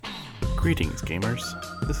Greetings gamers,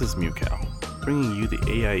 this is Mewcow, bringing you the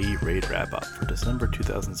AIE raid wrap-up for December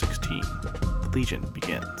 2016. The Legion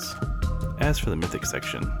begins. As for the Mythic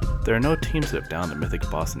section, there are no teams that have downed a Mythic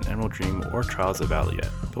boss in Emerald Dream or Trials of Valor yet,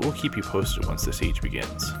 but we'll keep you posted once the siege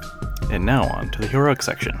begins. And now on to the Heroic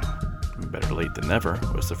section. Better Late Than Never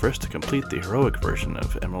was the first to complete the heroic version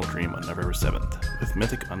of Emerald Dream on November 7th, with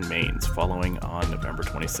Mythic on mains following on November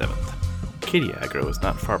 27th. Kitty Aggro is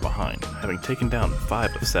not far behind, having taken down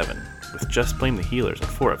 5 of 7, with Just Blame the Healers at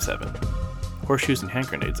 4 of 7, Horseshoes and Hand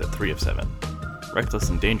Grenades at 3 of 7, Reckless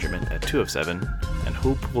Endangerment at 2 of 7, and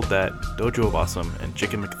Who Pulled That, Dojo of Awesome, and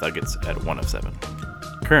Chicken McNuggets at 1 of 7.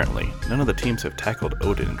 Currently, none of the teams have tackled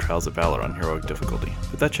Odin in Trials of Valor on heroic difficulty,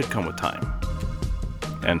 but that should come with time.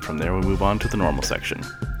 And from there we move on to the normal section.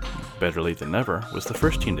 Better Late Than Never was the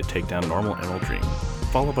first team to take down normal Emerald Dream,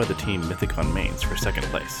 followed by the team Mythic on mains for second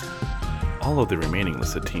place. All of the remaining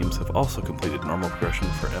listed teams have also completed normal progression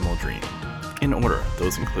for Emerald Dream. In order,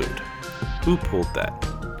 those include Who Pulled That,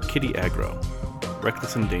 Kitty Aggro,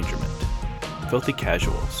 Reckless Endangerment, Filthy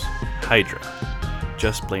Casuals, Hydra,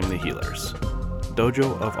 Just Blame the Healers,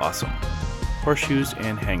 Dojo of Awesome, Horseshoes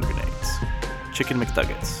and Hand Grenades, Chicken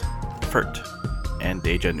McNuggets, Furt, and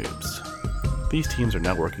Deja Noobs. These teams are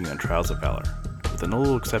now working on Trials of Valor, with the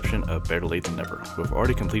notable exception of Better Late Than Never, who have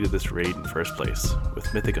already completed this raid in first place,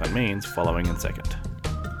 with Mythic on mains following in second.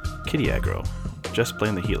 Kitty Aggro, Just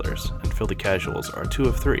Blame the Healers, and Filthy Casuals are 2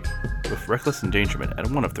 of 3, with Reckless Endangerment at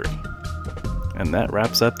 1 of 3. And that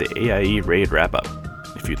wraps up the AIE raid wrap-up.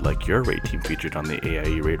 If you'd like your raid team featured on the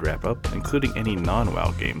AIE raid wrap-up, including any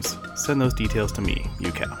non-WoW games, send those details to me,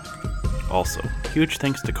 Mewcow. Also, huge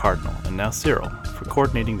thanks to Cardinal and now Cyril for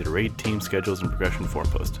coordinating the raid team schedules and progression forum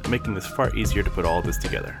post, making this far easier to put all this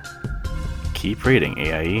together. Keep raiding,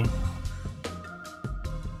 AIE!